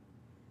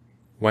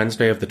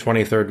Wednesday of the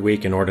 23rd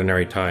week in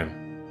Ordinary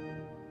Time.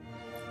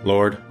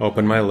 Lord,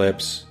 open my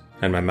lips,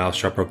 and my mouth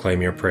shall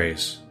proclaim your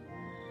praise.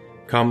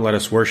 Come, let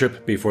us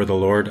worship before the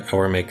Lord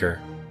our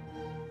Maker.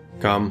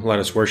 Come, let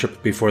us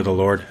worship before the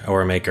Lord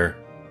our Maker.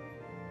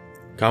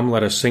 Come,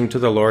 let us sing to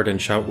the Lord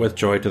and shout with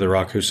joy to the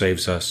Rock who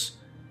saves us.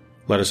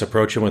 Let us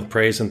approach him with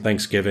praise and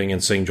thanksgiving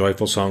and sing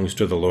joyful songs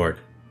to the Lord.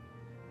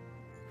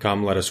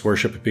 Come, let us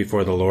worship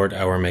before the Lord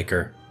our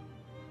Maker.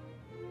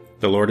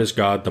 The Lord is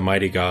God, the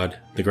mighty God,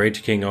 the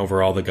great King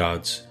over all the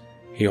gods.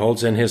 He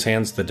holds in his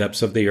hands the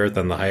depths of the earth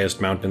and the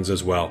highest mountains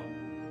as well.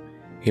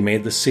 He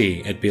made the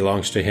sea, it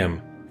belongs to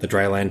him, the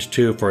dry land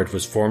too, for it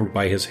was formed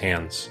by his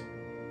hands.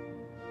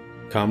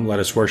 Come, let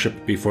us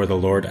worship before the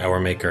Lord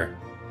our Maker.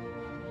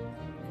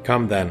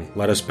 Come then,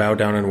 let us bow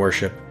down and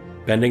worship,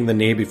 bending the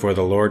knee before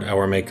the Lord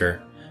our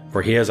Maker,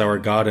 for he is our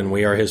God and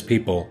we are his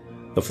people,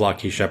 the flock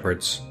he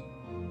shepherds.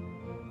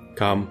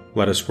 Come,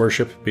 let us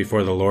worship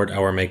before the Lord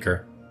our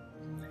Maker.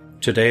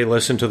 Today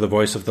listen to the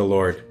voice of the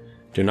Lord.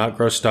 Do not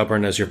grow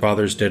stubborn as your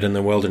fathers did in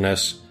the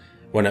wilderness,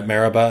 when at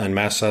Meribah and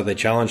Massah they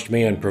challenged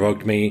me and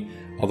provoked me,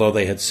 although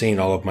they had seen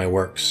all of my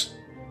works.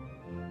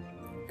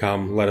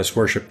 Come, let us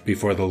worship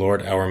before the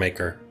Lord our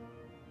Maker.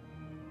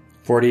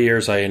 40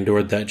 years I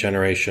endured that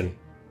generation.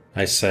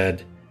 I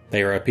said,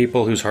 they are a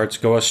people whose hearts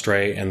go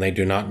astray, and they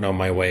do not know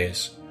my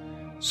ways.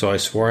 So I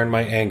swore in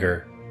my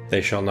anger,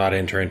 they shall not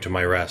enter into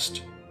my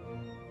rest.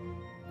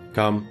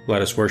 Come,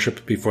 let us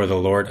worship before the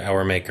Lord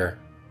our Maker.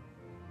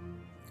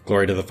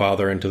 Glory to the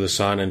Father, and to the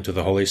Son, and to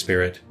the Holy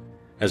Spirit,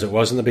 as it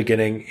was in the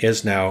beginning,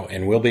 is now,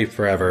 and will be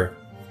forever.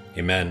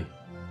 Amen.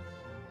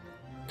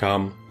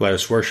 Come, let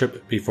us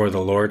worship before the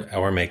Lord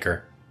our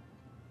Maker.